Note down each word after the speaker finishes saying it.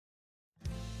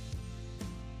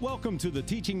Welcome to the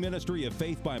teaching ministry of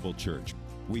Faith Bible Church.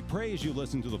 We pray as you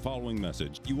listen to the following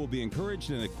message, you will be encouraged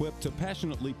and equipped to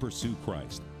passionately pursue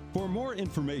Christ. For more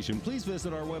information, please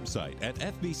visit our website at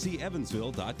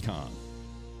fbcevansville.com.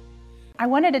 I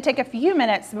wanted to take a few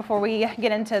minutes before we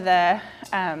get into the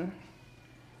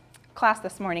class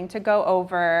this morning to go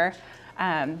over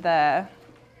the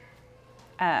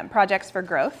projects for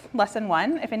growth, lesson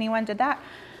 1, if anyone did that.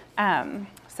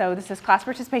 So this is class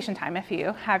participation time if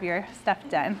you have your stuff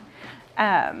done.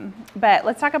 But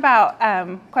let's talk about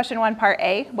question 1, part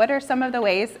A. What are some of the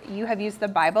ways you have used the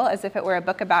Bible as if it were a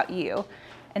book about you?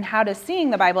 And how does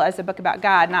seeing the Bible as a book about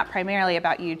God, not primarily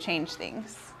about you, change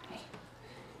things?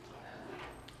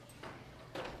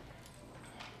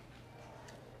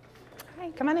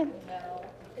 Hi, come on in.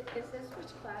 Is this,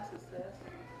 which class is this?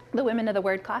 The Women of the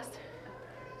Word class.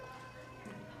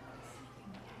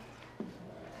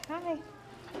 Hi.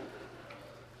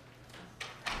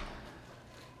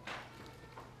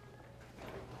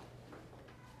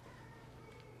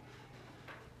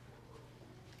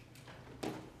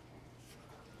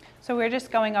 So we're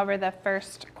just going over the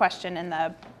first question in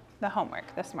the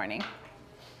homework this morning.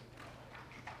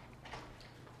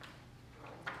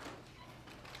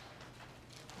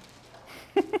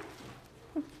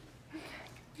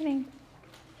 Morning.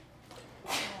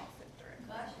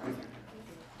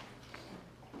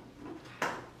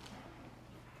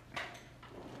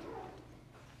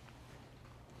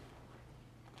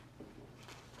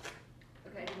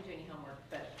 Okay, I didn't do any homework,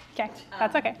 but. Okay,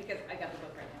 that's okay. Because I got the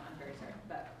book right now, I'm very sorry,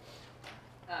 but,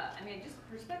 I mean, just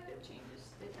perspective changes,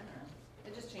 I don't know,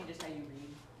 it just changes how you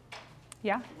read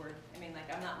Yeah. the word. I mean, like,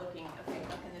 I'm not looking, okay,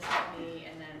 how can this help me,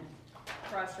 and then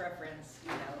cross-reference,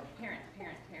 parent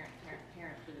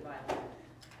through the Bible.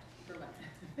 For what?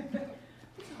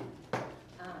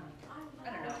 I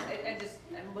don't know,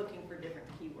 I'm looking for different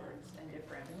keywords and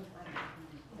different, I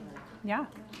don't know. Yeah.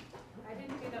 I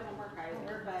didn't do the homework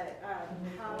either, but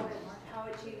how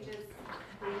it changes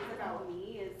things about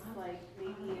me is like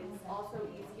maybe it's also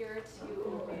easier to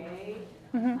obey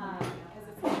because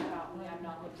it's not about me. I'm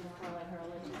not looking for like a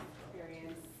religious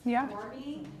experience for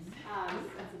me.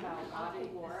 It's about God and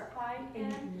glorifying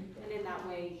Him, and in that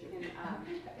way you can,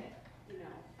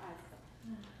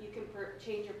 you can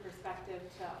change your perspective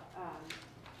to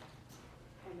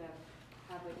kind of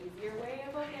have an easier way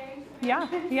of obeying.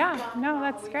 Yeah. No,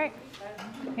 that's great.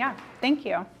 Yeah, thank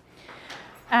you.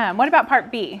 What about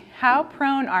part B? How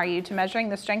prone are you to measuring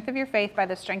the strength of your faith by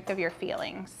the strength of your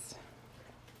feelings?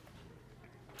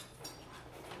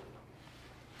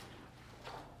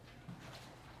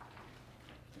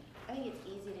 I think it's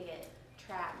easy to get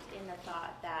trapped in the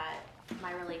thought that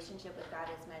my relationship with God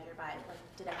is measured by, like,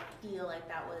 did I feel like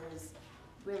that was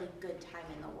really good time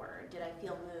in the Word? Did I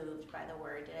feel moved by the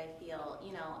Word? Did I feel,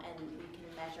 and we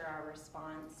can measure our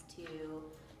response to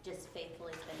just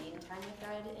faithfully spending time with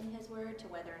God in His Word to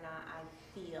whether or not I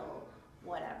feel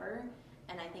whatever.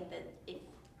 And I think that if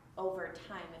over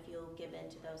time, if you'll give in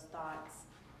to those thoughts,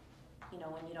 when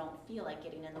you don't feel like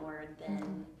getting in the Word,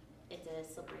 then it's a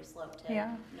slippery slope to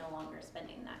no longer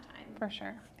spending that time. For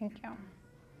sure. Thank you.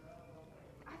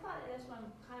 I thought this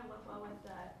one kind of went well with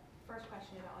the first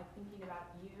question about like thinking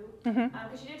about you,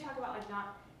 because she did talk about like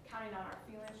not counting on our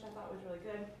feelings, which I thought was really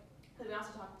good. Because we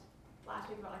also talked last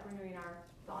week about like renewing our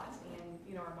thoughts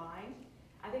and our mind.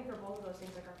 I think for both of those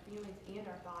things, like our feelings and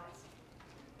our thoughts,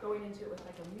 going into it with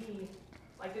like a me,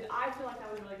 like did I feel like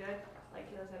that was really good, like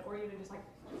Kayla said, or even just like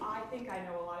I think I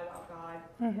know a lot about God,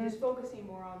 and just focusing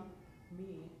more on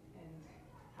me and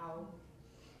how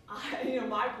I,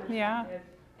 my perspective,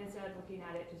 instead of looking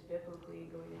at it just biblically,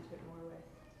 going into it more with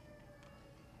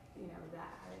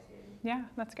that attitude. Yeah,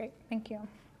 that's great. Thank you.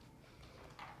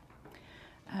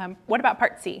 What about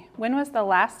part C? When was the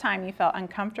last time you felt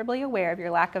uncomfortably aware of your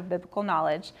lack of biblical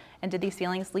knowledge, and did these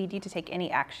feelings lead you to take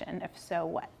any action? If so,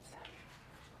 what?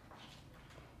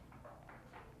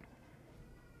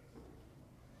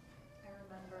 I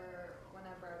remember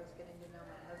whenever I was getting to know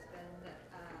my husband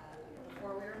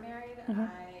before we were married,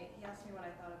 he asked me what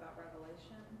I thought about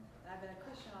Revelation. And I've been a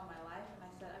Christian all my life, and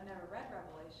I said, I've never read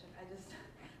Revelation.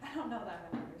 I don't know that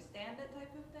I'm going to understand it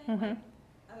type of thing. Like,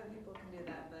 other people can do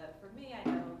that, but for me, I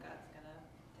know God's going to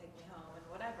take me home and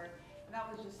whatever. And that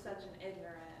was just such an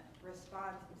ignorant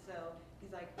response. And so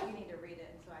he's like, you need to read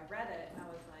it. And so I read it, and I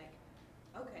was like,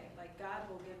 okay, like God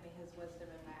will give me His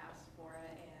wisdom if I ask for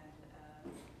it,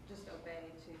 and just obey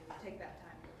to take that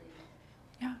time to read it.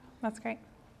 Yeah, that's great.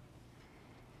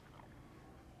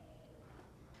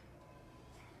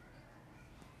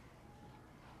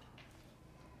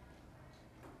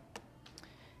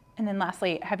 And then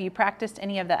lastly, have you practiced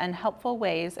any of the unhelpful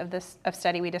ways of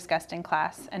study we discussed in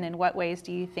class? And in what ways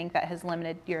do you think that has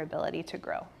limited your ability to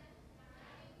grow?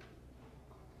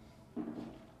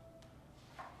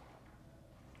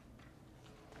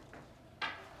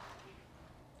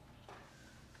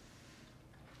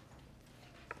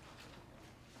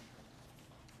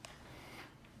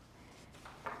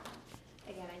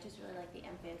 Again, I just really like the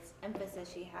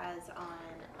emphasis she has on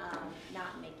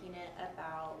not making it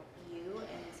about you.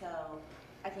 And so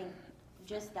I think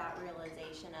just that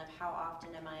realization of how often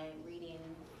am I reading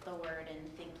the word and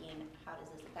thinking, how does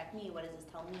this affect me? What does this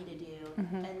tell me to do?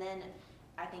 And then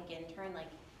I think in turn,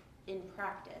 like in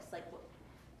practice, like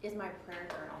is my prayer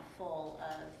journal full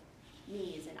of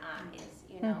me's and I's,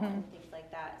 you know, and things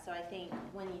like that. So I think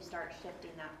when you start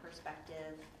shifting that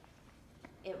perspective,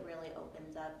 it really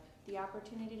opens up the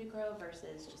opportunity to grow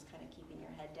versus just kind of keeping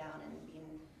your head down and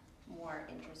being more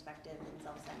introspective and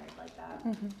self-centered like that.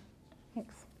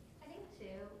 Thanks. I think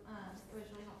too, it was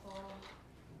really helpful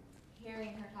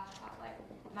hearing her talk about like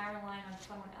my relying on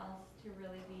someone else to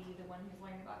really be the one who's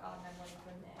learning about God and I'm learning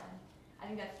from them. I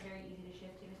think that's very easy to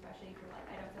shift to, especially if you're like,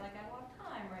 I don't feel like I have a lot of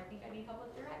time, or I think I need help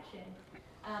with direction.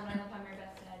 I know Mary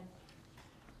Beth said,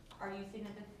 are you sitting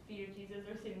at the feet of Jesus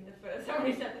or sitting at the foot of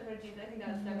somebody at the foot of Jesus? I think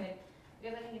that was so good.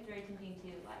 Because I think it's very tempting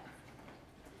to, like,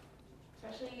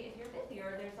 especially if you're busy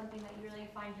or there's something that you really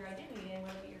find your identity in,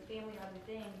 whether it be your family or other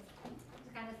things, to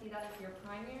kind of see that as your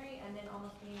primary and then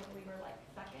almost being a believer like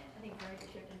second. I think very good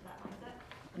shift into that mindset.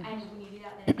 And when you do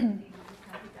that, then you just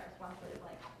kind of take that responsibility of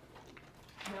like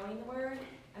knowing the word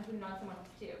and putting it on someone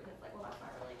else too. Because it's like, well, that's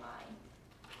not really mine.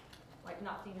 Like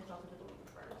not seeing yourself as a believer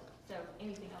first. So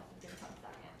anything else is going to come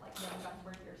second. Like knowing God's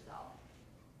word yourself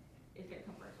is going to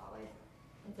come first always.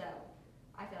 And so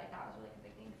I feel like that was really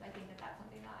convicting because I think that that's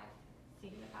something that I've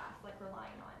seen in the past, like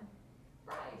relying on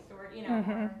Bryce or, you know,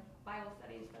 or Bible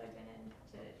studies that I've been in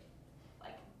to,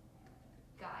 like,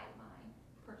 guide my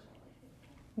personal life.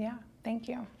 Yeah, thank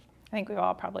you. I think we've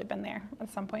all probably been there at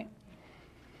some point.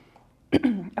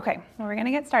 Okay, well, we're going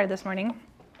to get started this morning.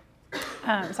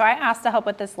 So I asked to help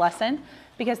with this lesson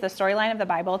because the storyline of the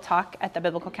Bible talk at the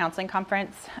Biblical Counseling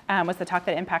Conference was the talk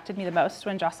that impacted me the most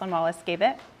when Jocelyn Wallace gave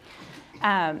it.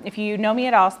 If you know me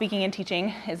at all, speaking and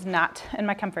teaching is not in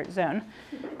my comfort zone.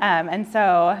 And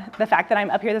so the fact that I'm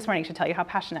up here this morning should tell you how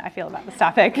passionate I feel about this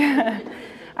topic.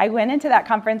 I went into that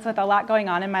conference with a lot going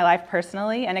on in my life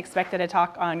personally and expected a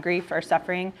talk on grief or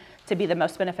suffering to be the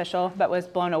most beneficial, but was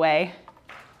blown away.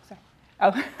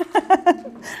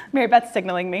 Mary Beth's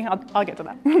signaling me. I'll get to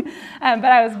that. But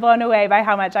I was blown away by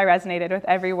how much I resonated with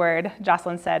every word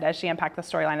Jocelyn said as she unpacked the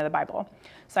storyline of the Bible.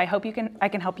 So I hope I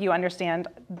can help you understand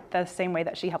the same way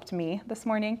that she helped me this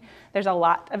morning. There's a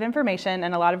lot of information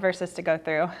and a lot of verses to go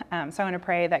through. So I want to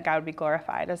pray that God would be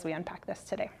glorified as we unpack this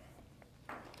today.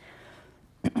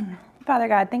 Father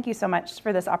God, thank you so much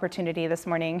for this opportunity this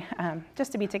morning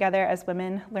just to be together as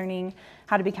women learning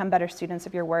how to become better students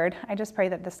of your word. I just pray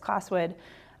that this class would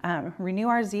renew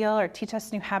our zeal or teach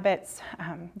us new habits,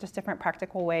 just different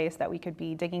practical ways that we could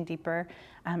be digging deeper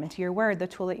into your word, the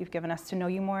tool that you've given us to know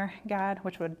you more, God,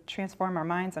 which would transform our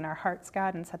minds and our hearts,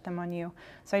 God, and set them on you.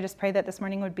 So I just pray that this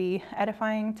morning would be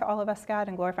edifying to all of us, God,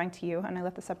 and glorifying to you. And I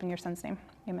lift this up in your son's name.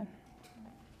 Amen.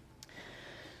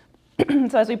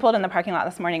 So as we pulled in the parking lot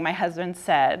this morning, my husband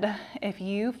said, if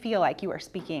you feel like you are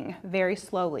speaking very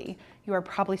slowly, you are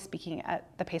probably speaking at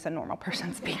the pace a normal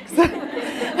person speaks.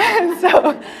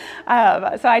 So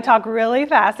I talk really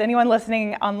fast. Anyone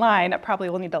listening online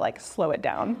probably will need to like slow it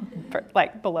down for,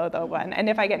 like below the one. And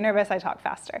if I get nervous, I talk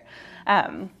faster.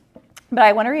 But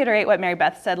I want to reiterate what Mary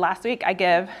Beth said last week. I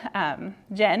give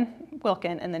Jen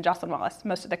Wilkin and then Jocelyn Wallace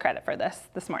most of the credit for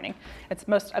this morning. It's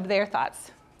most of their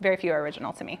thoughts. Very few are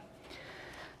original to me.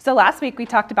 So last week we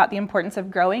talked about the importance of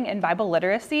growing in Bible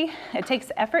literacy. It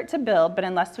takes effort to build, but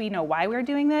unless we know why we're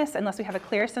doing this, unless we have a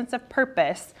clear sense of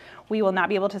purpose, we will not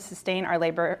be able to sustain our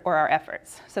labor or our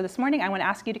efforts. So this morning I want to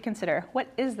ask you to consider, what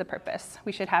is the purpose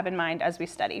we should have in mind as we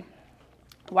study?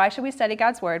 Why should we study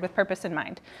God's word with purpose in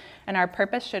mind? And our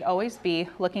purpose should always be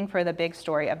looking for the big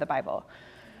story of the Bible.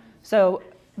 So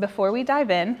before we dive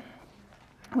in,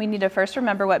 we need to first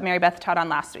remember what Mary Beth taught on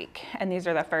last week. And these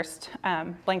are the first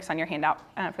blanks on your handout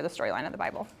for the storyline of the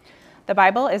Bible. The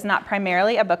Bible is not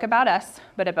primarily a book about us,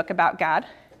 but a book about God.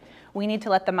 We need to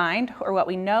let the mind, or what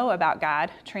we know about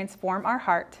God, transform our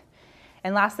heart.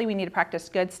 And lastly, we need to practice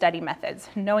good study methods.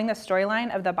 Knowing the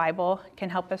storyline of the Bible can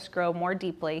help us grow more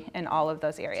deeply in all of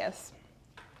those areas.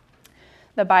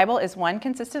 The Bible is one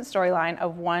consistent storyline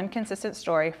of one consistent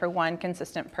story for one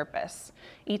consistent purpose.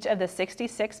 Each of the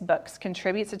 66 books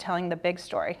contributes to telling the big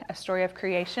story, a story of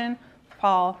creation,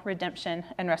 fall, redemption,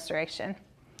 and restoration.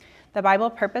 The Bible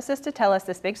purposes to tell us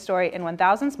this big story in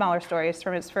 1,000 smaller stories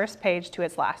from its first page to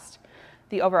its last.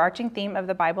 The overarching theme of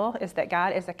the Bible is that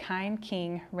God is a kind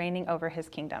king reigning over his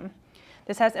kingdom.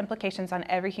 This has implications on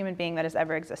every human being that has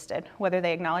ever existed, whether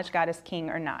they acknowledge God as king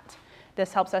or not.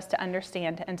 This helps us to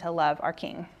understand and to love our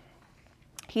king.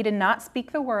 He did not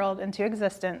speak the world into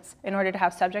existence in order to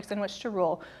have subjects in which to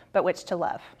rule, but which to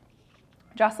love.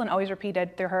 Jocelyn always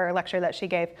repeated through her lecture that she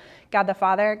gave, God the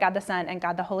Father, God the Son, and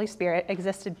God the Holy Spirit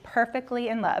existed perfectly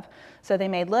in love, so they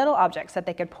made little objects that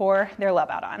they could pour their love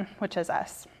out on, which is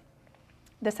us.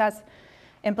 This has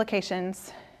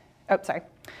implications.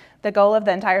 The goal of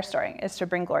the entire story is to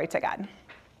bring glory to God.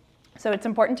 So it's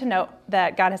important to note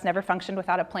that God has never functioned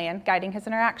without a plan guiding his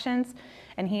interactions,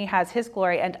 and he has his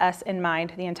glory and us in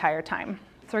mind the entire time.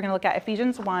 So we're going to look at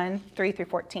Ephesians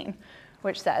 1:3-14,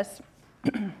 which says,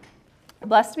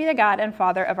 Blessed be the God and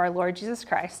Father of our Lord Jesus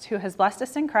Christ, who has blessed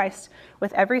us in Christ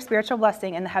with every spiritual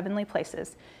blessing in the heavenly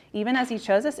places, even as he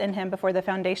chose us in him before the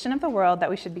foundation of the world,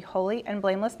 that we should be holy and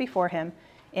blameless before him.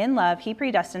 In love, he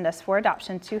predestined us for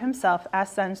adoption to himself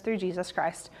as sons through Jesus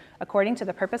Christ, according to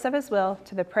the purpose of his will,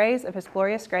 to the praise of his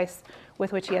glorious grace,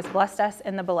 with which he has blessed us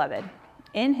in the Beloved.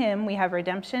 In him we have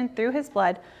redemption through his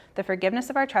blood, the forgiveness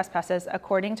of our trespasses,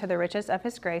 according to the riches of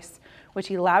his grace, which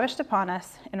he lavished upon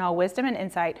us in all wisdom and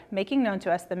insight, making known to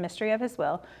us the mystery of his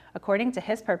will, according to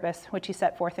his purpose, which he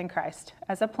set forth in Christ,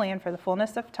 as a plan for the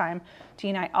fullness of time, to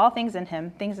unite all things in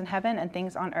him, things in heaven and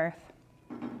things on earth.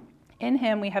 In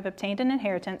him we have obtained an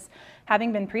inheritance,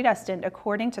 having been predestined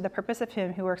according to the purpose of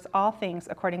him who works all things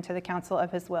according to the counsel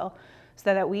of his will,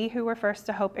 so that we who were first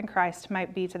to hope in Christ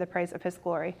might be to the praise of his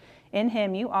glory. In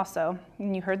him you also,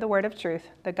 when you heard the word of truth,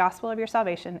 the gospel of your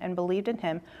salvation, and believed in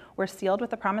him, were sealed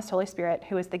with the promised Holy Spirit,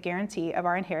 who is the guarantee of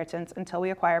our inheritance until we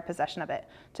acquire possession of it,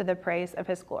 to the praise of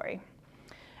his glory.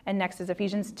 And next is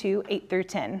Ephesians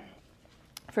 2:8-10.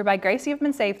 For by grace you have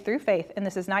been saved through faith, and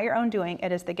this is not your own doing,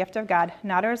 it is the gift of God,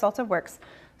 not a result of works,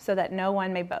 so that no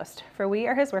one may boast. For we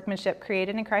are his workmanship,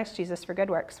 created in Christ Jesus for good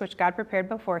works, which God prepared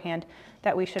beforehand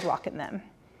that we should walk in them.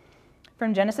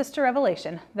 From Genesis to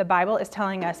Revelation, the Bible is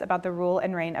telling us about the rule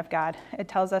and reign of God. It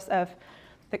tells us of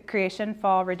the creation,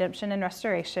 fall, redemption, and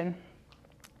restoration.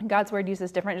 God's word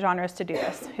uses different genres to do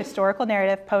this: historical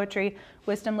narrative, poetry,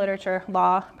 wisdom literature,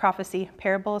 law, prophecy,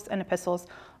 parables, and epistles,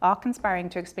 all conspiring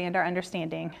to expand our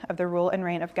understanding of the rule and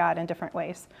reign of God in different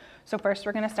ways. So first,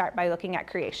 we're going to start by looking at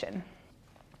creation.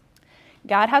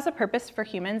 God has a purpose for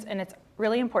humans, and it's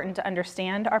really important to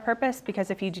understand our purpose, because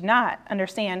if you do not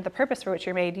understand the purpose for which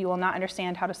you're made, you will not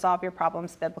understand how to solve your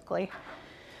problems biblically.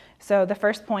 So the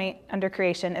first point under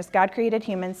creation is God created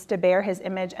humans to bear his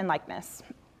image and likeness.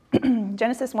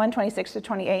 Genesis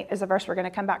 1:26-28 is a verse we're going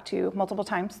to come back to multiple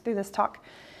times through this talk.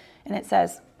 And it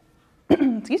says,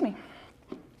 excuse me.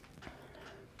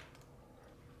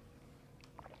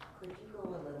 Could you go a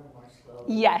little more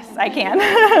slowly? Yes, I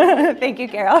can. Thank you,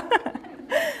 Carol.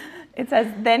 It says,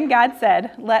 Then God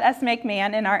said, Let us make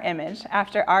man in our image,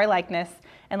 after our likeness,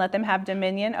 and let them have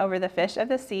dominion over the fish of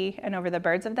the sea, and over the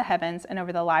birds of the heavens, and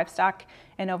over the livestock,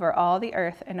 and over all the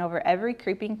earth, and over every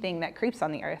creeping thing that creeps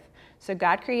on the earth. So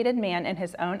God created man in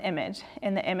his own image.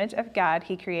 In the image of God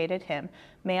he created him.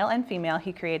 Male and female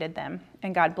he created them.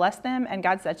 And God blessed them, and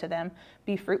God said to them,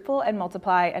 Be fruitful and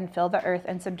multiply, and fill the earth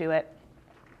and subdue it,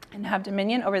 and have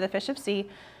dominion over the fish of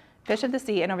the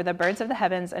sea, and over the birds of the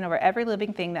heavens, and over every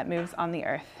living thing that moves on the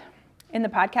earth. In the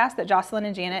podcast that Jocelyn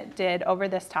and Janet did over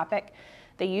this topic,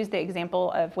 they used the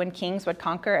example of when kings would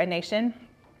conquer a nation,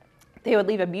 they would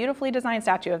leave a beautifully designed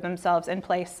statue of themselves in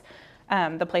place,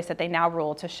 the place that they now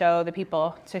rule, to show the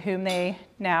people to whom they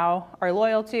now are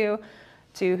loyal to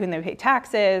whom they pay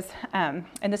taxes. And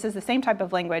this is the same type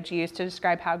of language used to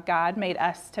describe how God made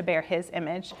us to bear his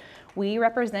image. We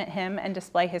represent him and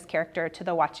display his character to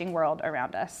the watching world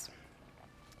around us.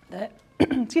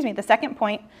 The second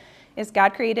point is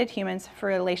God created humans for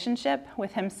relationship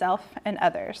with himself and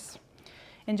others.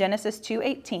 In Genesis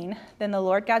 2:18, then the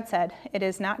Lord God said, It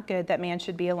is not good that man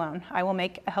should be alone. I will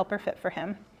make a helper fit for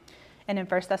him. And in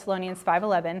 1 Thessalonians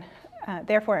 5:11,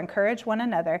 therefore encourage one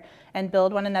another and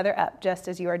build one another up, just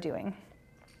as you are doing.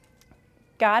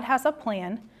 God has a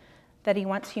plan that he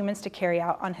wants humans to carry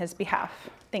out on his behalf.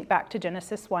 Think back to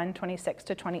Genesis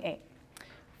 1:26-28.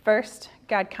 First,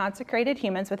 God consecrated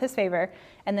humans with his favor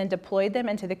and then deployed them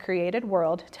into the created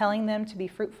world, telling them to be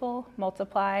fruitful,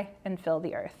 multiply, and fill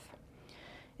the earth.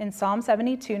 In Psalm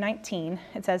 72:19,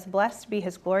 it says, Blessed be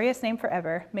his glorious name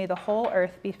forever. May the whole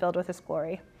earth be filled with his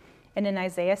glory. And in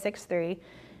Isaiah 6:3,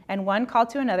 and one called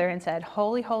to another and said,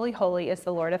 Holy, holy, holy is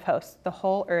the Lord of hosts. The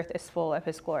whole earth is full of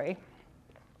his glory.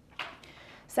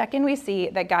 Second, we see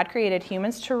that God created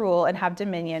humans to rule and have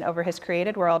dominion over his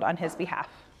created world on his behalf.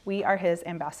 We are his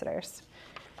ambassadors.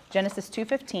 Genesis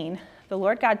 2:15, the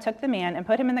Lord God took the man and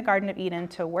put him in the Garden of Eden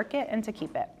to work it and to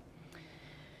keep it.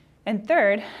 And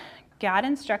third, God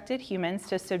instructed humans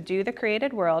to subdue the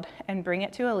created world and bring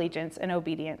it to allegiance and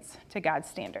obedience to God's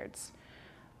standards.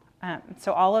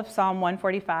 So all of Psalm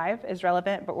 145 is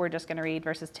relevant, but we're just going to read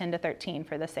verses 10 to 13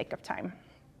 for the sake of time.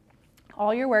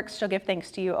 All your works shall give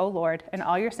thanks to you, O Lord, and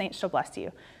all your saints shall bless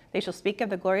you. They shall speak of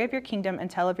the glory of your kingdom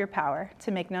and tell of your power,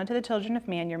 to make known to the children of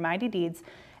man your mighty deeds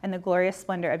and the glorious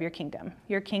splendor of your kingdom.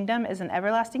 Your kingdom is an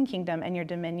everlasting kingdom, and your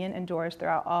dominion endures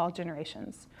throughout all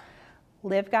generations.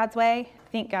 Live God's way,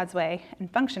 think God's way,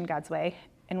 and function God's way,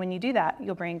 and when you do that,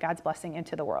 you'll bring God's blessing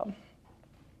into the world.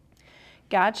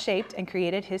 God shaped and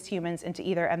created his humans into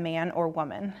either a man or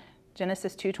woman.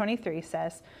 Genesis 2:23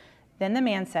 says, then the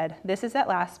man said, this is at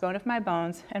last bone of my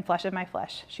bones and flesh of my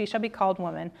flesh. She shall be called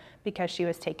woman because she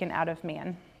was taken out of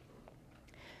man.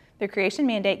 The creation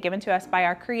mandate given to us by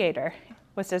our Creator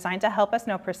was designed to help us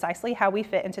know precisely how we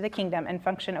fit into the kingdom and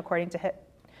function according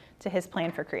to his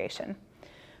plan for creation.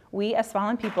 We, as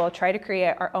fallen people, try to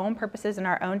create our own purposes and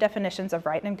our own definitions of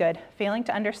right and good. Failing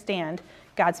to understand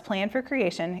God's plan for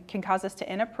creation can cause us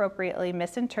to inappropriately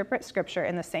misinterpret Scripture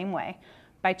in the same way,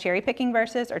 by cherry-picking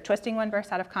verses or twisting one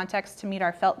verse out of context to meet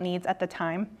our felt needs at the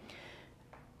time.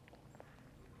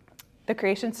 The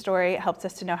creation story helps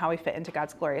us to know how we fit into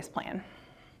God's glorious plan.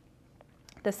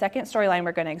 The second storyline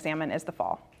we're going to examine is the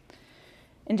fall.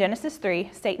 In Genesis 3,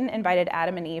 Satan invited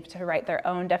Adam and Eve to write their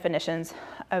own definitions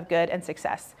of good and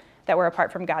success that were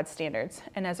apart from God's standards,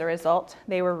 and as a result,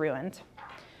 they were ruined.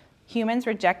 Humans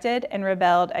rejected and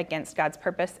rebelled against God's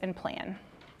purpose and plan.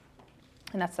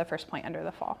 And that's the first point under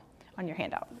the fall on your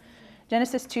handout.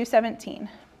 Genesis 2:17,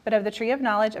 but of the tree of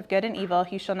knowledge of good and evil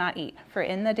you shall not eat, for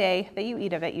in the day that you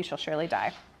eat of it you shall surely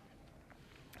die.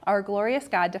 Our glorious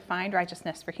God defined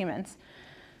righteousness for humans.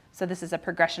 So this is a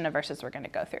progression of verses we're going to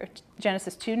go through.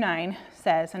 Genesis 2:9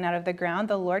 says, and out of the ground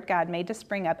the Lord God made to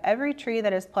spring up every tree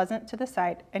that is pleasant to the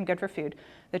sight and good for food.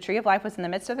 The tree of life was in the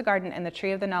midst of the garden, and the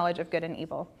tree of the knowledge of good and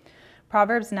evil.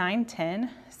 Proverbs 9:10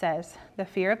 says, the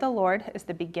fear of the Lord is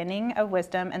the beginning of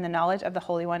wisdom, and the knowledge of the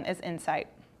Holy One is insight.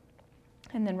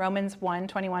 And then Romans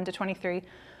 1:21-23,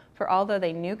 for although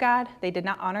they knew God, they did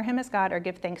not honor him as God or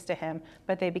give thanks to him,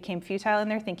 but they became futile in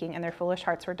their thinking, and their foolish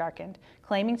hearts were darkened.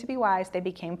 Claiming to be wise, they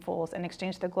became fools and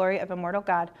exchanged the glory of immortal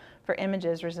God for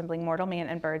images resembling mortal man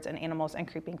and birds and animals and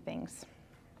creeping things.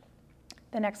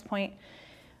 The next point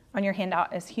on your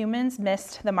handout is humans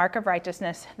missed the mark of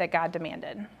righteousness that God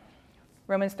demanded.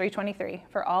 Romans 3:23,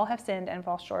 for all have sinned and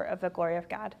fall short of the glory of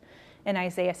God. In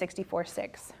Isaiah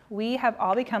 64:6, we have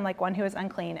all become like one who is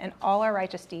unclean, and all our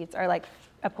righteous deeds are like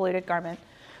a polluted garment.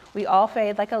 We all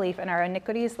fade like a leaf, and our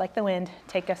iniquities, like the wind,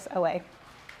 take us away.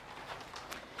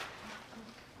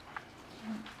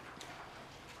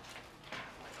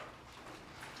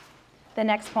 The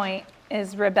next point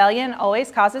is rebellion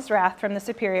always causes wrath from the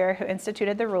superior who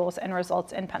instituted the rules and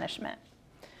results in punishment.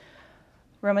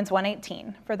 Romans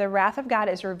 1:18, for the wrath of God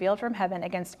is revealed from heaven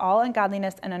against all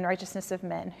ungodliness and unrighteousness of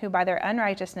men, who by their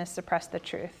unrighteousness suppress the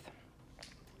truth.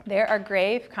 There are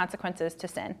grave consequences to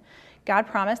sin. God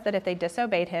promised that if they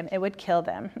disobeyed him, it would kill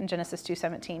them in Genesis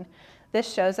 2:17.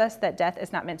 This shows us that death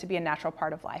is not meant to be a natural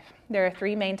part of life. There are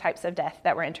three main types of death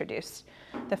that were introduced.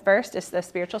 The first is the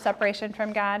spiritual separation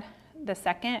from God. The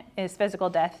second is physical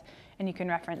death, and you can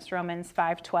reference Romans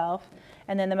 5:12.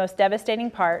 And then the most devastating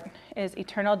part is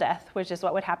eternal death, which is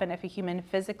what would happen if a human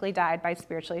physically died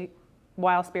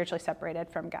while spiritually separated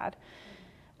from God.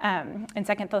 And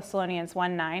 2 Thessalonians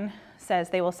 1:9 says,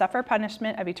 they will suffer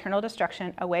punishment of eternal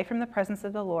destruction away from the presence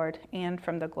of the Lord and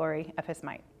from the glory of his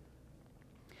might.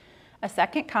 A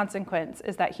second consequence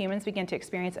is that humans begin to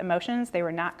experience emotions they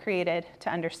were not created to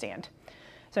understand.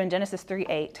 So in Genesis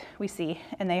 3:8, we see,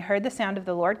 and they heard the sound of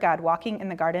the Lord God walking in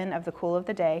the garden of the cool of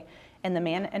the day, and the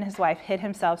man and his wife hid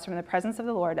themselves from the presence of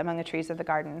the Lord among the trees of the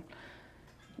garden.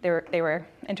 They were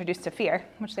introduced to fear,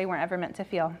 which they weren't ever meant to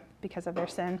feel because of their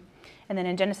sin. And then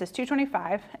in Genesis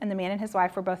 2:25, and the man and his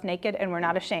wife were both naked and were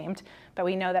not ashamed, but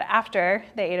we know that after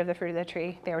they ate of the fruit of the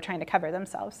tree, they were trying to cover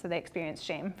themselves, so they experienced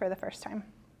shame for the first time.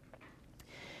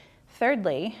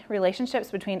 Thirdly,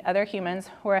 relationships between other humans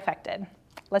were affected.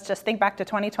 Let's just think back to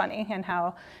 2020 and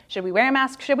how, should we wear a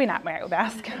mask, should we not wear a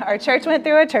mask? Our church went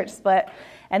through a church split.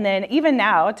 And then even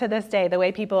now, to this day, the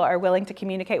way people are willing to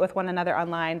communicate with one another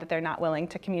online, that they're not willing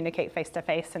to communicate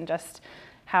face-to-face, and just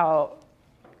how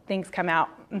things come out.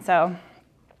 And so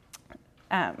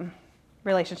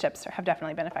relationships have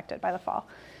definitely been affected by the fall.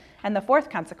 And the fourth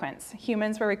consequence,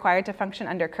 humans were required to function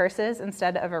under curses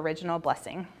instead of original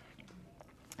blessing.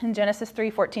 In Genesis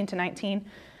 3:14-19,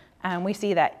 we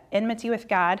see that enmity with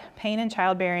God, pain in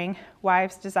childbearing,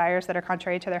 wives' desires that are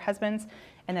contrary to their husbands,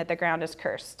 and that the ground is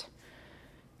cursed.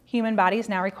 Human bodies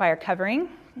now require covering.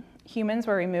 Humans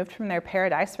were removed from their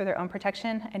paradise for their own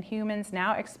protection, and humans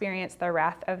now experience the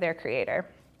wrath of their Creator.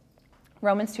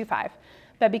 Romans 2:5.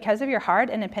 But because of your hard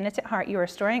and impenitent heart, you are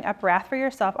storing up wrath for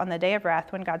yourself on the day of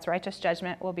wrath when God's righteous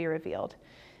judgment will be revealed.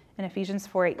 In Ephesians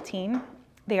 4:18,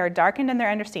 they are darkened in their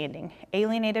understanding,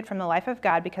 alienated from the life of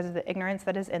God because of the ignorance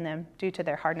that is in them due to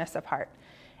their hardness of heart.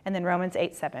 And then Romans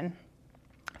 8:7.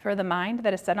 For the mind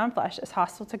that is set on flesh is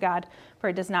hostile to God, for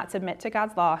it does not submit to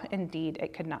God's law. Indeed,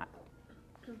 it could not.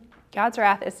 God's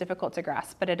wrath is difficult to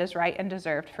grasp, but it is right and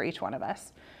deserved for each one of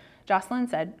us. Jocelyn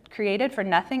said, created for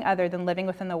nothing other than living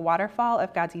within the waterfall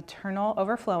of God's eternal,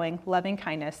 overflowing, loving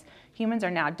kindness, humans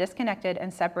are now disconnected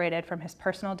and separated from his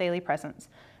personal daily presence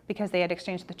because they had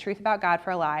exchanged the truth about God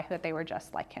for a lie that they were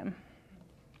just like him.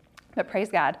 But praise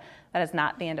God, that is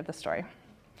not the end of the story.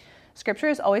 Scripture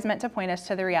is always meant to point us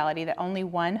to the reality that only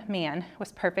one man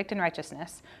was perfect in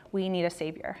righteousness. We need a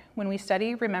Savior. When we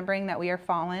study remembering that we are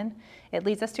fallen, it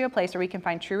leads us to a place where we can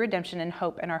find true redemption and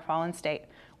hope in our fallen state,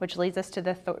 which leads us to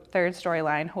the third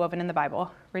storyline woven in the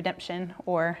Bible, redemption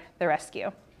or the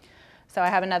rescue. So I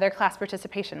have another class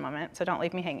participation moment, so don't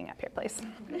leave me hanging up here, please.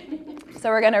 So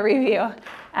we're going to review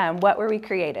what were we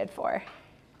created for?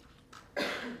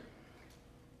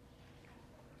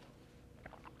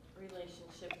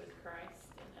 Relationship with Christ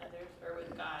and others, or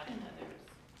with God and others.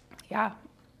 Yeah.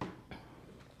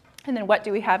 And then what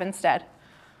do we have instead?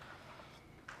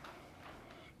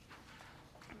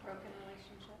 Broken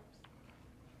relationships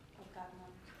with God and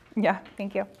others. Yeah,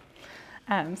 thank you.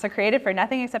 So created for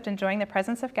nothing except enjoying the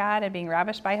presence of God and being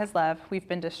ravished by his love, we've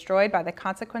been destroyed by the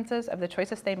consequences of the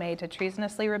choices they made to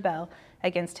treasonously rebel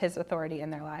against his authority in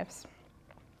their lives.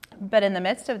 But in the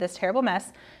midst of this terrible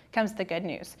mess comes the good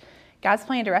news. God's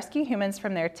plan to rescue humans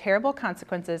from their terrible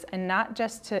consequences, and not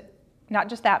just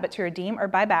that, but to redeem or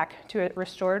buy back to a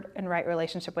restored and right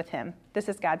relationship with him. This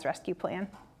is God's rescue plan.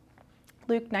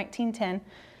 Luke 19:10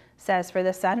 says, for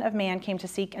the Son of Man came to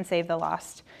seek and save the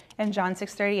lost. And John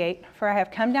 6:38, for I have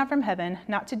come down from heaven,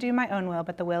 not to do my own will,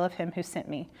 but the will of him who sent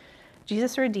me.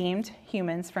 Jesus redeemed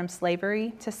humans from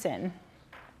slavery to sin.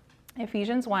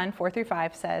 Ephesians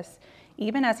 1:4-5 says,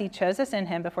 even as he chose us in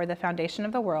him before the foundation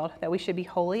of the world, that we should be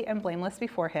holy and blameless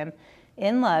before him,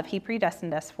 in love he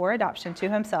predestined us for adoption to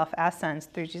himself as sons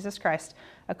through Jesus Christ,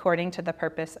 according to the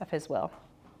purpose of his will.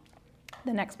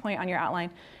 The next point on your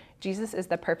outline, Jesus is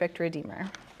the perfect Redeemer.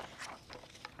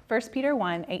 1 Peter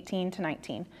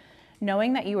 1:18-19.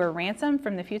 Knowing that you were ransomed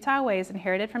from the futile ways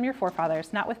inherited from your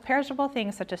forefathers, not with perishable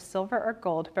things such as silver or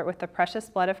gold, but with the precious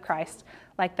blood of Christ,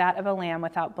 like that of a lamb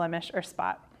without blemish or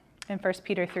spot. In 1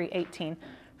 Peter 3:18,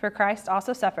 for Christ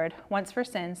also suffered once for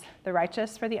sins, the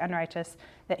righteous for the unrighteous,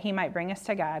 that he might bring us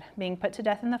to God, being put to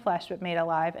death in the flesh, but made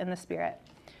alive in the spirit.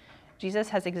 Jesus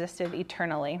has existed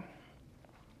eternally.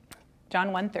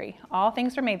 John 1:3, all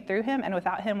things were made through him, and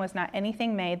without him was not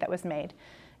anything made that was made.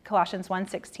 Colossians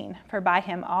 1:16, for by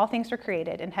him all things were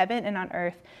created, in heaven and on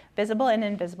earth, visible and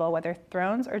invisible, whether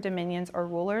thrones or dominions or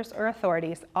rulers or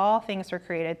authorities, all things were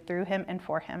created through him and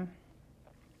for him.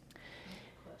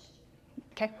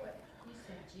 Okay. You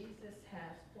said Jesus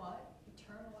has what?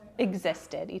 Eternally?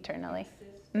 Existed eternally.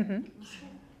 Existed. Mm-hmm.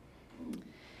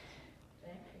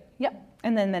 Thank you. Yep.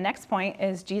 And then the next point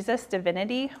is Jesus'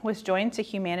 divinity was joined to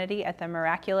humanity at the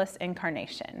miraculous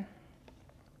incarnation.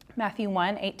 Matthew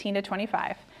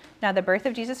 1:18-25. Now the birth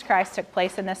of Jesus Christ took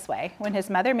place in this way. When his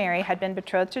mother Mary had been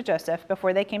betrothed to Joseph,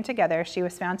 before they came together, she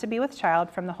was found to be with child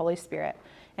from the Holy Spirit.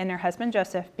 And her husband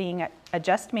Joseph, being a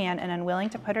just man and unwilling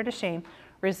to put her to shame,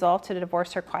 resolved to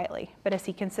divorce her quietly. But as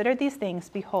he considered these things,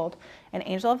 behold, an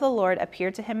angel of the Lord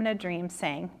appeared to him in a dream,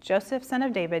 saying, Joseph, son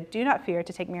of David, do not fear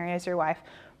to take Mary as your wife,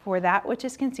 for that which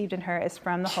is conceived in her is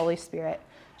from the Holy Spirit.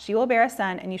 She will bear a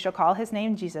son, and you shall call his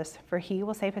name Jesus, for he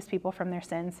will save his people from their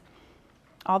sins.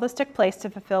 All this took place to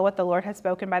fulfill what the Lord had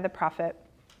spoken by the prophet.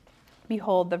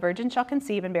 Behold, the virgin shall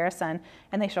conceive and bear a son,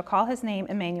 and they shall call his name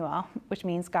Emmanuel, which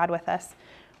means God with us.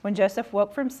 When Joseph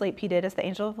woke from sleep, he did as the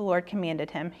angel of the Lord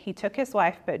commanded him. He took his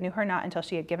wife, but knew her not until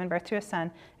she had given birth to a son,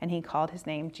 and he called his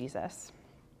name Jesus.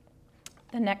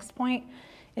 The next point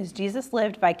is Jesus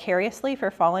lived vicariously for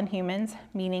fallen humans,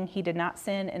 meaning he did not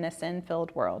sin in a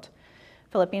sin-filled world.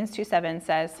 Philippians 2:7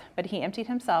 says, but he emptied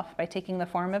himself by taking the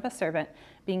form of a servant,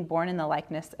 being born in the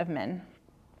likeness of men.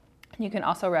 You can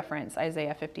also reference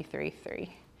Isaiah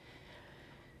 53:3.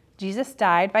 Jesus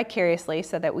died vicariously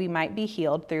so that we might be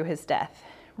healed through his death.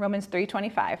 Romans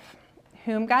 3:25,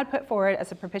 whom God put forward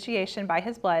as a propitiation by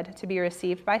his blood to be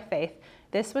received by faith.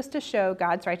 This was to show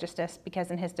God's righteousness,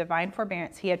 because in his divine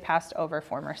forbearance he had passed over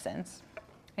former sins.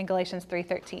 In Galatians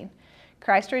 3:13,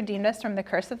 Christ redeemed us from the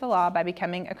curse of the law by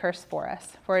becoming a curse for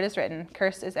us. For it is written,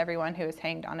 cursed is everyone who is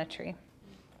hanged on a tree.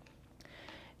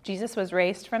 Jesus was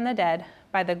raised from the dead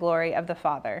by the glory of the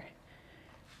Father.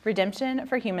 Redemption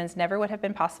for humans never would have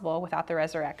been possible without the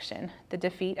resurrection, the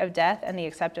defeat of death, and the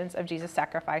acceptance of Jesus'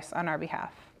 sacrifice on our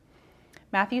behalf.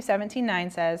 Matthew 17:9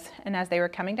 says, and as they were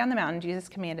coming down the mountain, Jesus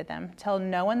commanded them, tell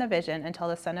no one the vision until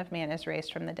the Son of Man is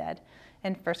raised from the dead.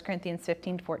 In 1 Corinthians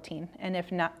 15:14,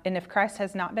 and if Christ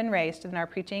has not been raised, then our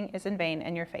preaching is in vain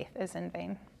and your faith is in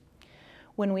vain.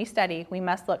 When we study, we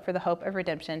must look for the hope of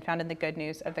redemption found in the good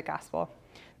news of the gospel.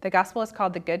 The gospel is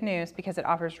called the good news because it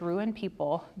offers ruined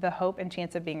people the hope and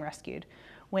chance of being rescued.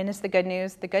 When is the good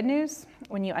news? The good news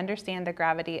when you understand the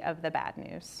gravity of the bad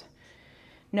news.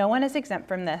 No one is exempt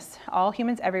from this. All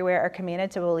humans everywhere are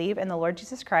commanded to believe in the Lord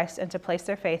Jesus Christ and to place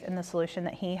their faith in the solution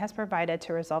that he has provided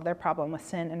to resolve their problem with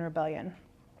sin and rebellion.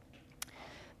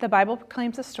 The Bible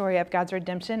proclaims the story of God's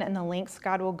redemption and the lengths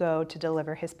God will go to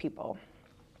deliver his people.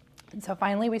 And so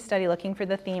finally, we study looking for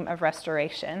the theme of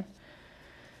restoration.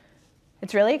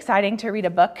 It's really exciting to read a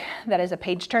book that is a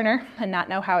page turner and not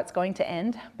know how it's going to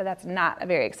end, but that's not a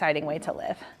very exciting way to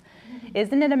live.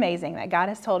 Isn't it amazing that God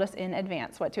has told us in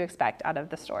advance what to expect out of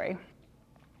the story?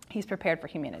 He's prepared for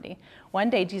humanity. One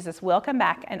day, Jesus will come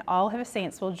back, and all of his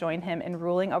saints will join him in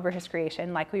ruling over his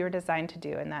creation like we were designed to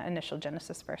do in that initial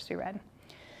Genesis verse we read.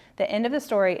 The end of the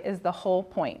story is the whole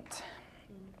point.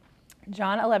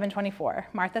 John 11:24,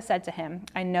 Martha said to him,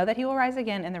 I know that he will rise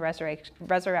again in the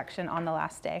resurrection on the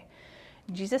last day.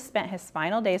 Jesus spent his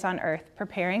final days on earth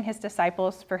preparing his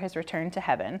disciples for his return to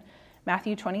heaven.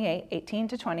 Matthew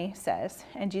 28:18-20 says,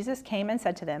 and Jesus came and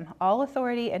said to them, all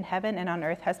authority in heaven and on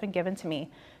earth has been given to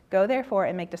me. Go therefore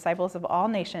and make disciples of all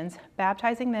nations,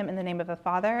 baptizing them in the name of the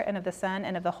Father and of the Son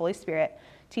and of the Holy Spirit,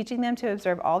 teaching them to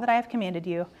observe all that I have commanded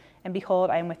you, and behold,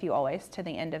 I am with you always to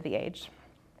the end of the age.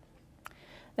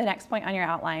 The next point on your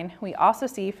outline, we also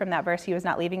see from that verse he was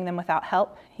not leaving them without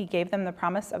help. He gave them the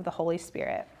promise of the Holy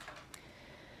Spirit.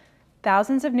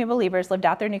 Thousands of new believers lived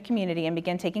out their new community and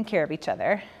began taking care of each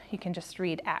other. You can just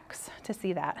read Acts to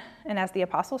see that. And as the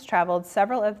apostles traveled,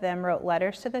 several of them wrote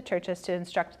letters to the churches to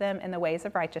instruct them in the ways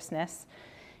of righteousness.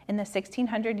 In the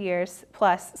 1600 years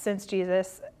plus since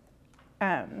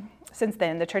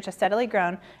then, the church has steadily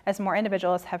grown as more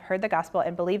individuals have heard the gospel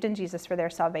and believed in Jesus for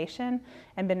their salvation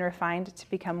and been refined to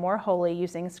become more holy,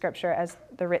 using scripture as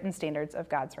the written standards of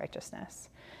God's righteousness.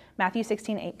 Matthew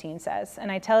 16:18 says,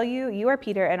 and I tell you, you are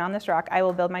Peter, and on this rock I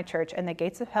will build my church, and the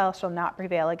gates of hell shall not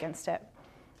prevail against it.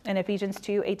 In Ephesians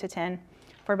 2:8-10,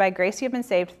 for by grace you have been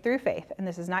saved through faith, and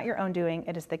this is not your own doing,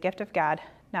 it is the gift of God,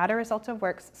 not a result of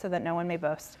works, so that no one may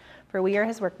boast. For we are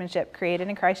his workmanship, created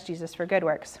in Christ Jesus for good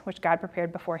works, which God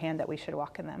prepared beforehand that we should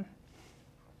walk in them.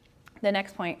 The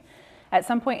next point, at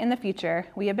some point in the future,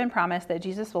 we have been promised that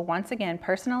Jesus will once again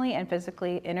personally and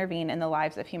physically intervene in the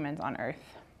lives of humans on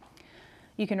earth.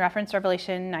 You can reference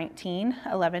Revelation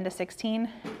 19:11-16,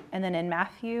 and then in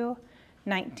Matthew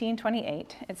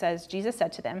 19:28, it says, Jesus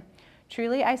said to them,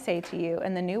 truly I say to you,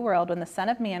 in the new world, when the Son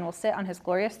of Man will sit on his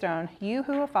glorious throne, you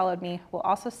who have followed me will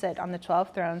also sit on the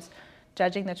 12 thrones,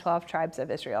 judging the 12 tribes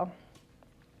of Israel.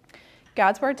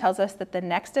 God's word tells us that the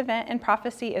next event in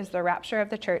prophecy is the rapture of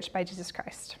the church by Jesus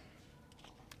Christ.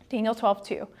 Daniel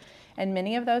 12:2, and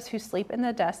many of those who sleep in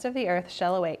the dust of the earth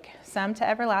shall awake, some to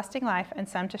everlasting life and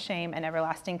some to shame and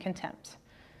everlasting contempt.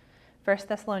 1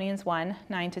 Thessalonians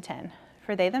 1:9-10,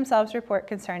 for they themselves report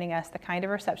concerning us the kind of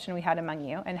reception we had among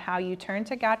you, and how you turned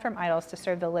to God from idols to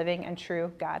serve the living and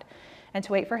true God, and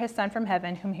to wait for his Son from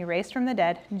heaven, whom he raised from the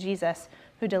dead, Jesus,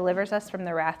 who delivers us from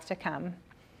the wrath to come.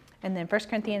 And then 1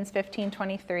 Corinthians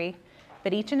 15:23,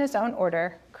 but each in his own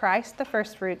order, Christ the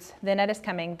firstfruits, then at his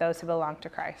coming, those who belong to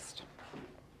Christ.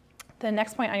 The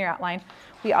next point on your outline,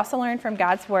 we also learn from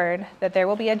God's word that there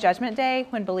will be a judgment day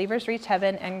when believers reach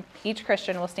heaven, and each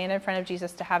Christian will stand in front of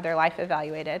Jesus to have their life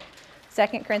evaluated.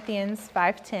 2 Corinthians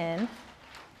 5:10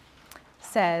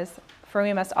 says, for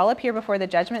we must all appear before the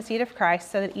judgment seat of Christ,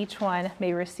 so that each one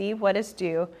may receive what is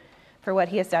due for what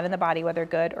he has done in the body, whether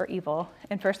good or evil.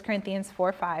 In 1 Corinthians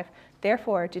 4:5,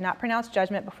 therefore do not pronounce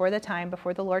judgment before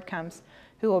the Lord comes,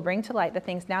 who will bring to light the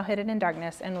things now hidden in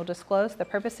darkness and will disclose the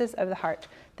purposes of the heart.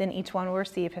 Then each one will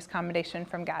receive his commendation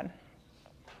from God.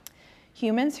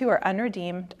 Humans who are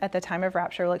unredeemed at the time of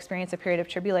rapture will experience a period of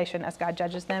tribulation as God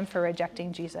judges them for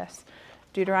rejecting Jesus.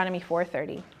 Deuteronomy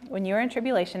 4:30, when you are in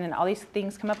tribulation and all these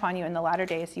things come upon you in the latter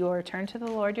days, you will return to the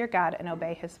Lord your God and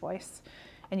obey his voice.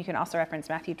 And you can also reference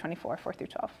Matthew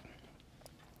 24:4-12.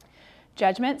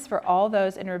 Judgments for all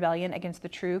those in rebellion against the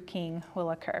true king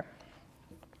will occur.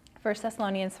 1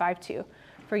 Thessalonians 5:2.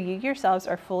 For you yourselves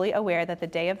are fully aware that the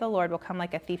day of the Lord will come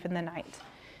like a thief in the night.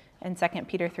 And 2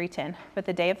 Peter 3:10. But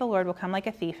the day of the Lord will come like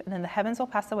a thief, and then the heavens will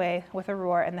pass away with a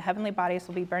roar, and the heavenly bodies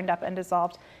will be burned up and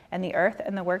dissolved, and the earth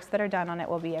and the works that are done on it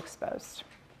will be exposed.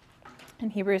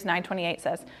 And Hebrews 9:28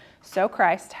 says, So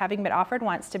Christ, having been offered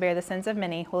once to bear the sins of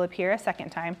many, will appear a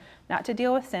second time, not to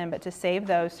deal with sin, but to save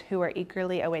those who are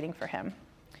eagerly awaiting for him.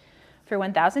 For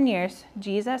 1,000 years,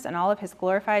 Jesus and all of his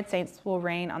glorified saints will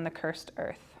reign on the cursed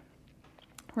earth.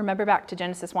 Remember back to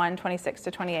Genesis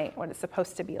 1:26-28, what it's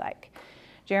supposed to be like.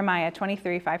 Jeremiah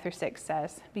 23:5-6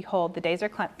 says, Behold, the days are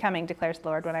coming, declares the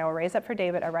Lord, when I will raise up for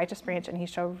David a righteous branch, and he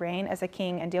shall reign as a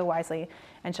king and deal wisely,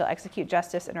 and shall execute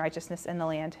justice and righteousness in the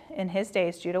land. In his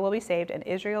days Judah will be saved, and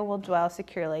Israel will dwell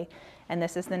securely, and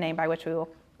this is the name by which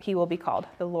he will be called.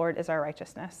 The Lord is our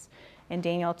righteousness. In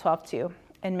Daniel 12:2,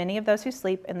 And many of those who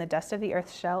sleep in the dust of the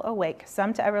earth shall awake,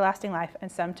 some to everlasting life,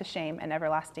 and some to shame and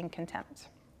everlasting contempt.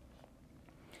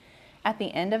 At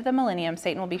the end of the millennium,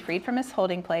 Satan will be freed from his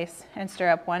holding place and stir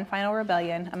up one final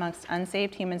rebellion amongst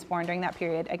unsaved humans born during that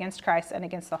period against Christ and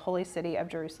against the holy city of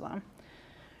Jerusalem.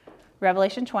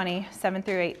 Revelation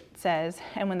 20:7-8 says,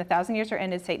 And when the 1,000 years are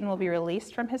ended, Satan will be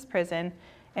released from his prison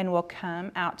and will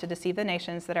come out to deceive the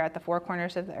nations that are at the four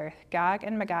corners of the earth, Gog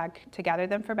and Magog, to gather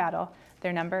them for battle.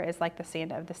 Their number is like the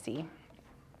sand of the sea.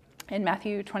 In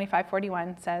Matthew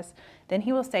 25:41 says, Then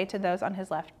he will say to those on his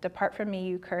left, Depart from me,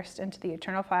 you cursed, into the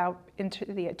eternal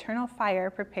fire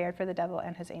prepared for the devil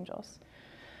and his angels.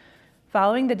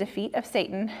 Following the defeat of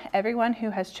Satan, everyone who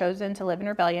has chosen to live in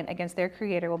rebellion against their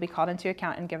Creator will be called into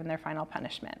account and given their final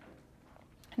punishment.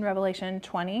 In Revelation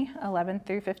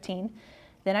 20:11-15,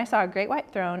 Then I saw a great white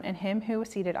throne and him who was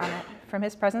seated on it. From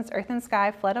his presence earth and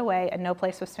sky fled away, and no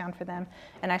place was found for them.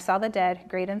 And I saw the dead,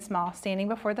 great and small, standing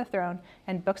before the throne,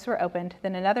 and books were opened.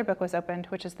 Then another book was opened,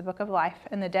 which is the book of life.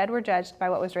 And the dead were judged by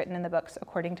what was written in the books,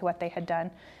 according to what they had done.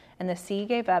 And the sea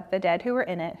gave up the dead who were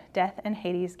in it. Death and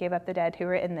Hades gave up the dead who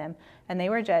were in them. And they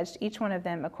were judged, each one of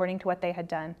them, according to what they had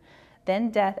done. Then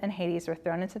death and Hades were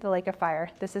thrown into the lake of fire.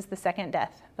 This is the second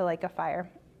death, the lake of fire.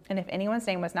 And if anyone's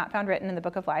name was not found written in the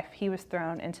book of life, he was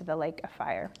thrown into the lake of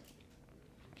fire.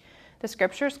 The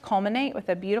scriptures culminate with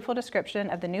a beautiful description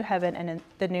of the new heaven and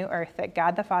the new earth that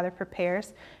God the Father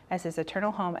prepares as his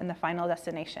eternal home and the final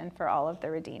destination for all of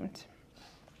the redeemed.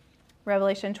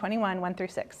 Revelation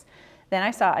 21:1-6. Then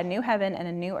I saw a new heaven and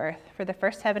a new earth, for the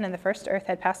first heaven and the first earth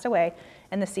had passed away,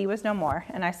 and the sea was no more.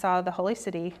 And I saw the holy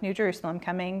city, New Jerusalem,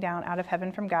 coming down out of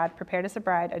heaven from God, prepared as a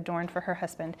bride adorned for her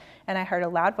husband. And I heard a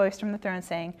loud voice from the throne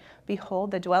saying,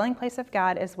 Behold, the dwelling place of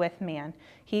God is with man.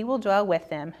 He will dwell with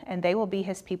them, and they will be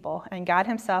his people, and God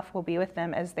himself will be with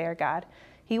them as their God.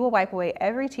 He will wipe away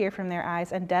every tear from their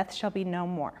eyes, and death shall be no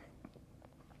more.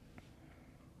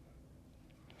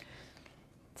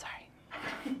 Sorry.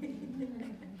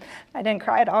 I didn't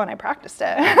cry at all, and I practiced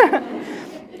it.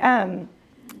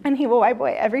 And he will wipe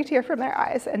away every tear from their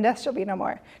eyes, and death shall be no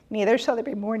more. Neither shall there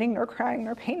be mourning, nor crying,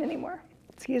 nor pain anymore.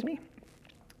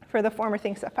 For the former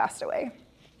things have passed away.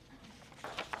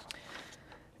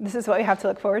 This is what we have to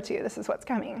look forward to. This is what's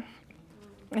coming.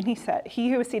 And he said,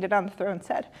 He who was seated on the throne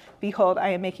said, Behold, I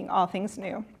am making all things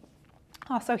new.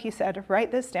 Also he said,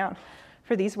 Write this down,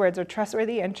 for these words are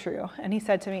trustworthy and true. And he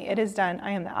said to me, It is done. I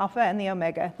am the Alpha and the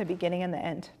Omega, the beginning and the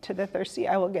end. To the thirsty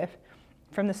I will give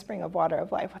from the spring of water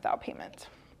of life without payment.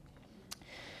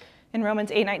 In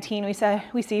Romans 8:19,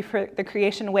 we see for the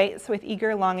creation waits with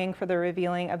eager longing for the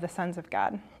revealing of the sons of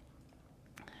God.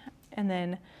 And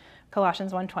then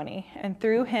Colossians 1:20, and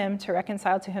through him to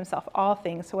reconcile to himself all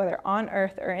things, whether on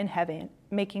earth or in heaven,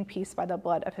 making peace by the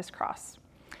blood of his cross.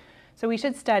 So we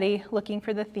should study looking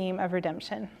for the theme of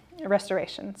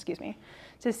restoration,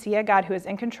 to see a God who is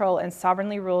in control and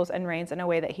sovereignly rules and reigns in a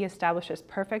way that he establishes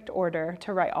perfect order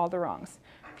to right all the wrongs.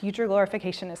 Future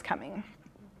glorification is coming.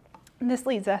 And this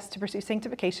leads us to pursue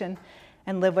sanctification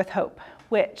and live with hope,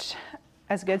 which,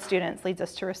 as good students, leads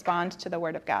us to respond to the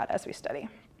Word of God as we study.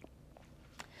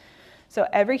 So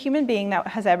every human being that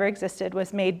has ever existed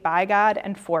was made by God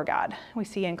and for God. We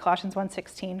see in Colossians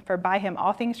 1:16, for by him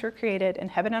all things were created in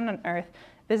heaven and on earth,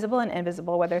 visible and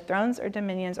invisible, whether thrones or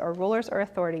dominions or rulers or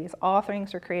authorities, all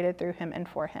things were created through him and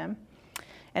for him.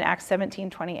 In Acts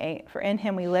 17:28, for in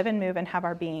him we live and move and have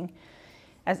our being,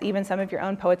 as even some of your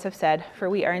own poets have said, for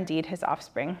we are indeed his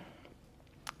offspring.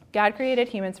 God created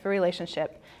humans for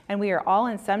relationship, and we are all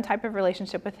in some type of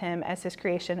relationship with him as his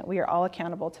creation. We are all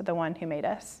accountable to the one who made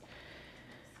us.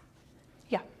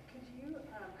 Yeah. Could you,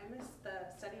 I missed the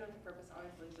study with purpose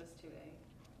always leads us to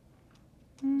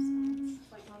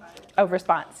a response.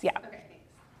 Response, yeah. Okay, thanks.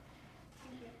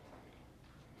 Thank you.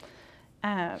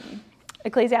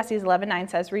 Ecclesiastes 11:9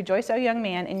 says, "Rejoice, O young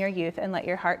man, in your youth, and let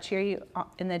your heart cheer you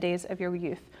in the days of your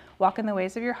youth. Walk in the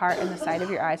ways of your heart and the sight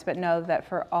of your eyes, but know that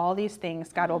for all these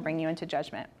things God will bring you into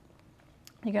judgment."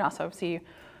 You can also see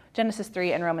Genesis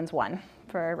 3 and Romans 1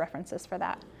 for references for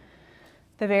that.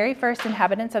 The very first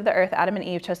inhabitants of the earth, Adam and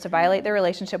Eve, chose to violate their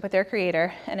relationship with their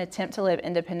Creator and attempt to live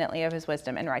independently of his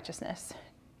wisdom and righteousness.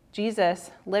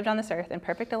 Jesus lived on this earth in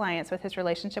perfect alliance with his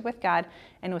relationship with God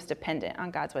and was dependent on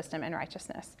God's wisdom and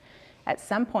righteousness. At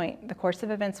some point, the course of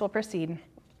events will proceed,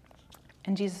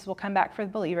 and Jesus will come back for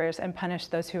the believers and punish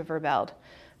those who have rebelled.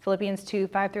 Philippians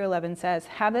 2:5-11 says,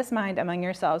 "Have this mind among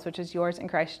yourselves, which is yours in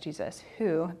Christ Jesus,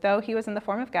 who, though he was in the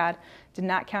form of God, did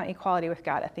not count equality with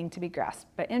God a thing to be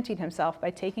grasped, but emptied himself by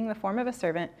taking the form of a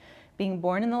servant, being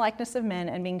born in the likeness of men,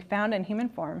 and being found in human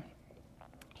form.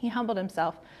 He humbled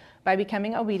himself by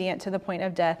becoming obedient to the point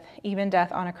of death, even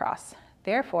death on a cross.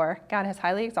 Therefore, God has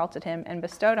highly exalted him and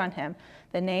bestowed on him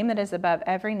the name that is above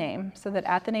every name, so that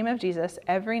at the name of Jesus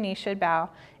every knee should bow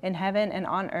in heaven and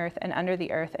on earth and under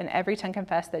the earth, and every tongue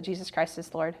confess that Jesus Christ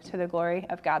is Lord, to the glory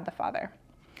of God the Father."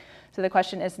 So the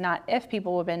question is not if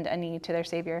people will bend a knee to their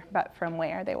Savior, but from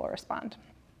where they will respond.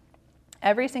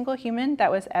 Every single human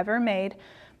that was ever made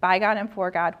by God and for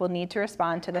God will need to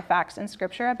respond to the facts in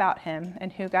Scripture about him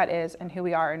and who God is and who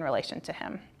we are in relation to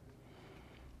him.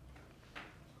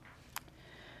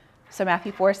 So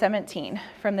Matthew 4:17,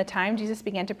 "From the time Jesus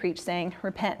began to preach, saying,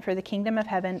 'Repent, for the kingdom of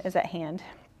heaven is at hand.'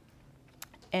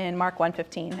 In Mark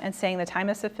 1:15, and saying, 'The time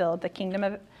is fulfilled, the kingdom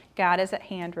of God is at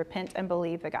hand. Repent and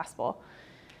believe the gospel.'"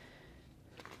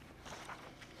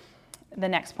 The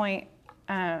next point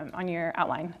on your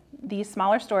outline, these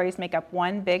smaller stories make up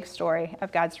one big story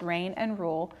of God's reign and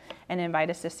rule and invite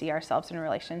us to see ourselves in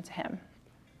relation to him.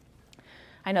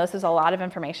 I know this is a lot of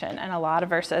information and a lot of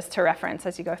verses to reference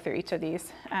as you go through each of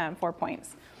these 4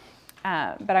 points.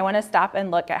 But I want to stop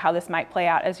and look at how this might play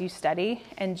out as you study.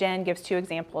 And Jen gives 2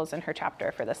 examples in her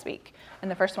chapter for this week. And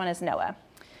the first one is Noah.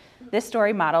 This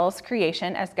story models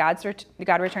creation as God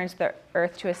returns the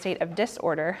earth to a state of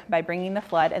disorder by bringing the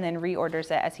flood and then reorders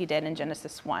it as he did in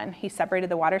Genesis 1. He separated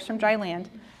the waters from dry land,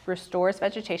 restores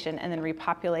vegetation, and then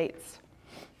repopulates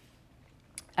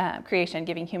creation,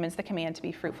 giving humans the command to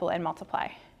be fruitful and multiply.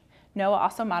 Noah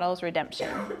also models redemption.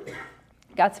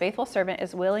 God's faithful servant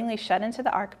is willingly shut into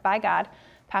the ark by God,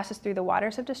 passes through the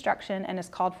waters of destruction, and is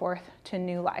called forth to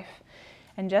new life.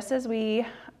 And just as we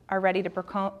are ready to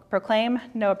proclaim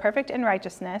Noah perfect in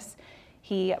righteousness,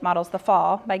 he models the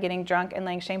fall by getting drunk and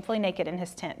laying shamefully naked in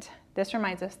his tent. This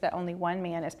reminds us that only one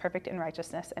man is perfect in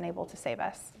righteousness and able to save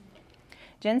us.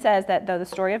 Jen says that though the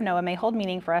story of Noah may hold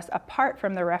meaning for us apart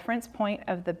from the reference point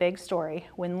of the big story,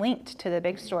 when linked to the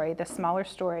big story, the smaller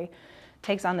story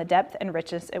takes on the depth and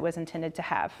richness it was intended to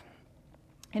have.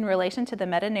 In relation to the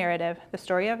meta-narrative, the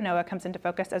story of Noah comes into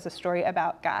focus as a story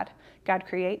about God. God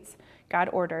creates, God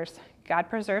orders, God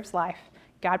preserves life,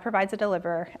 God provides a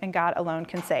deliverer, and God alone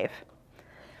can save.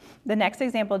 The next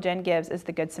example Jen gives is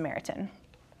the Good Samaritan.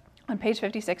 On page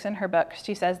 56 in her book,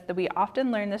 she says that we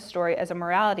often learn this story as a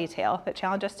morality tale that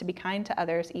challenges us to be kind to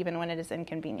others even when it is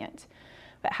inconvenient.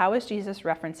 But how is Jesus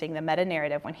referencing the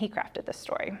meta-narrative when he crafted this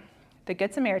story? The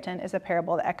Good Samaritan is a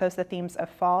parable that echoes the themes of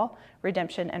fall,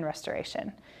 redemption, and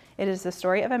restoration. It is the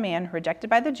story of a man rejected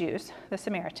by the Jews, the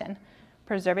Samaritan,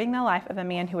 preserving the life of a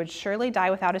man who would surely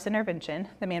die without his intervention,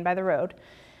 the man by the road.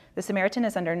 The Samaritan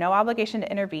is under no obligation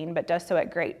to intervene, but does so at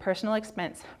great personal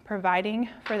expense, providing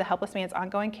for the helpless man's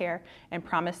ongoing care and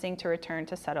promising to return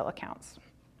to settle accounts.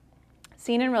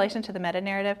 Seen in relation to the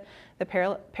meta-narrative,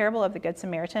 the parable of the Good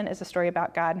Samaritan is a story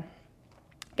about God.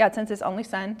 God sends his only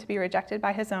son to be rejected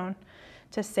by his own,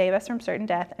 to save us from certain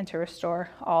death and to restore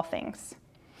all things.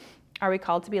 Are we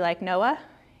called to be like Noah?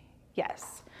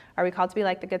 Yes. Are we called to be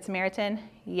like the Good Samaritan?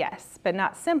 Yes, but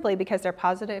not simply because they're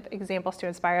positive examples to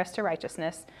inspire us to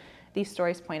righteousness. These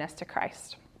stories point us to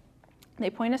Christ. They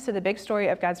point us to the big story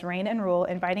of God's reign and rule,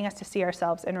 inviting us to see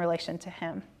ourselves in relation to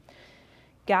him.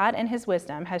 God, in his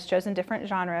wisdom, has chosen different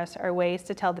genres or ways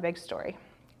to tell the big story.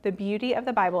 The beauty of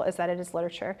the Bible is that it is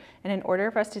literature, and in order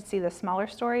for us to see the smaller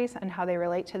stories and how they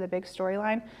relate to the big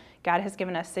storyline, God has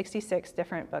given us 66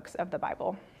 different books of the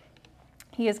Bible.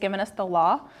 He has given us the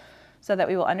law, so that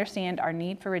we will understand our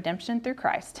need for redemption through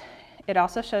Christ. It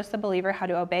also shows the believer how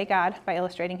to obey God by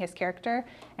illustrating his character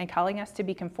and calling us to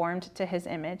be conformed to his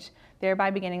image, thereby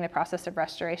beginning the process of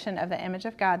restoration of the image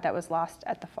of God that was lost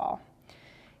at the fall.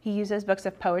 He uses books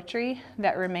of poetry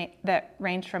that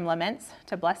range from laments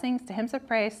to blessings to hymns of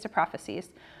praise to prophecies.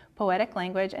 Poetic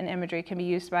language and imagery can be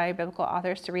used by biblical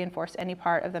authors to reinforce any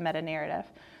part of the meta-narrative.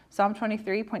 Psalm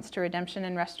 23 points to redemption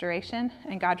and restoration,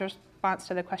 and God's response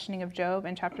to the questioning of Job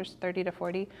in chapters 30 to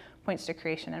 40 points to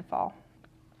creation and fall.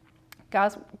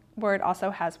 God's word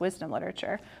also has wisdom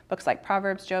literature, books like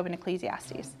Proverbs, Job, and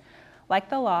Ecclesiastes. Like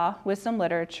the law, wisdom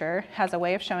literature has a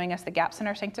way of showing us the gaps in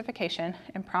our sanctification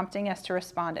and prompting us to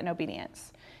respond in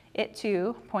obedience. It,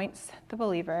 too, points the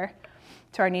believer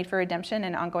to our need for redemption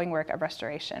and ongoing work of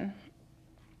restoration.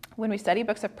 When we study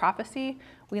books of prophecy,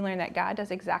 we learn that God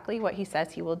does exactly what he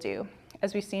says he will do.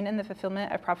 As we've seen in the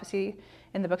fulfillment of prophecy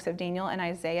in the books of Daniel and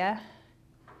Isaiah,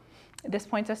 this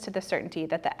points us to the certainty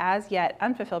that the as yet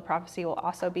unfulfilled prophecy will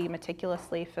also be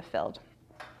meticulously fulfilled.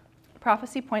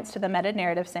 Prophecy points to the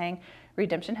meta-narrative saying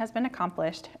redemption has been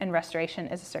accomplished and restoration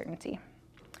is a certainty.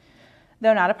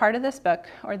 Though not a part of this book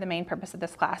or the main purpose of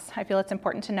this class, I feel it's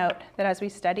important to note that as we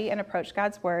study and approach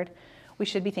God's word, we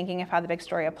should be thinking of how the big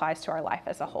story applies to our life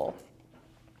as a whole.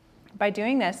 By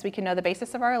doing this, we can know the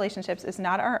basis of our relationships is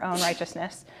not our own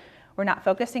righteousness. We're not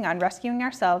focusing on rescuing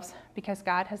ourselves because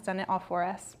God has done it all for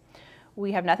us.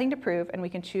 We have nothing to prove, and we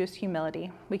can choose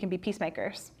humility. We can be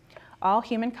peacemakers. All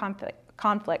human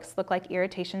conflicts look like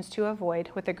irritations to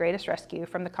avoid with the greatest rescue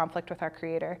from the conflict with our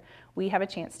Creator. We have a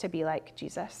chance to be like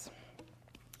Jesus.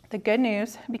 The good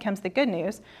news becomes the good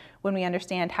news when we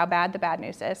understand how bad the bad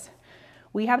news is.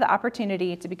 We have the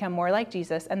opportunity to become more like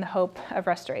Jesus and the hope of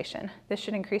restoration. This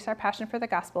should increase our passion for the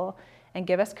gospel and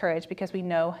give us courage because we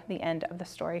know the end of the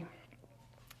story.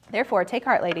 Therefore, take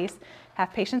heart, ladies.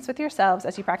 Have patience with yourselves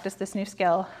as you practice this new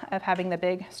skill of having the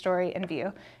big story in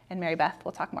view. And Mary Beth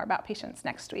will talk more about patience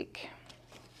next week.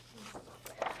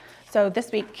 So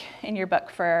this week in your book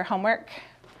for homework,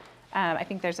 I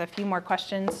think there's a few more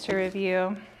questions to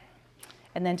review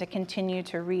and then to continue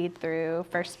to read through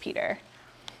 1 Peter.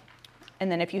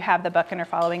 And then if you have the book and are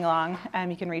following along,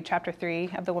 you can read chapter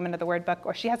 3 of the Woman of the Word book,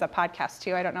 or she has a podcast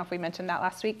too. I don't know if we mentioned that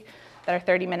last week. That are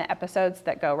 30-minute episodes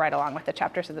that go right along with the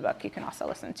chapters of the book you can also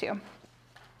listen to. It's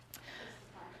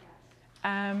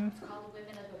called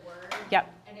Women of the Word.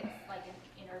 Yep. And it's like an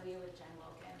interview with Jen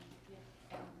Wilkin.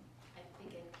 And I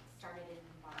think it started in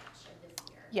March of this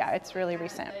year. Yeah, it's really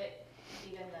recent.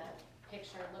 Even the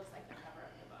picture looks like the cover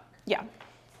of the book. Yeah.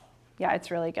 Yeah,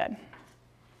 it's really good.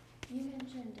 You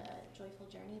mentioned a Joyful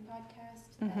Journey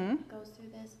podcast that goes through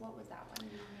this. What was that one?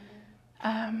 Do you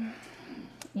remember?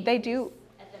 They do.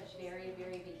 At the very,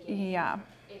 very beginning. Yeah.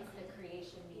 It's the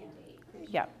creation mandate.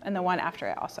 Yep. And the one after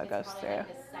it also goes through. Like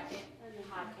the second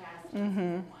podcast.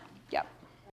 One. Yep.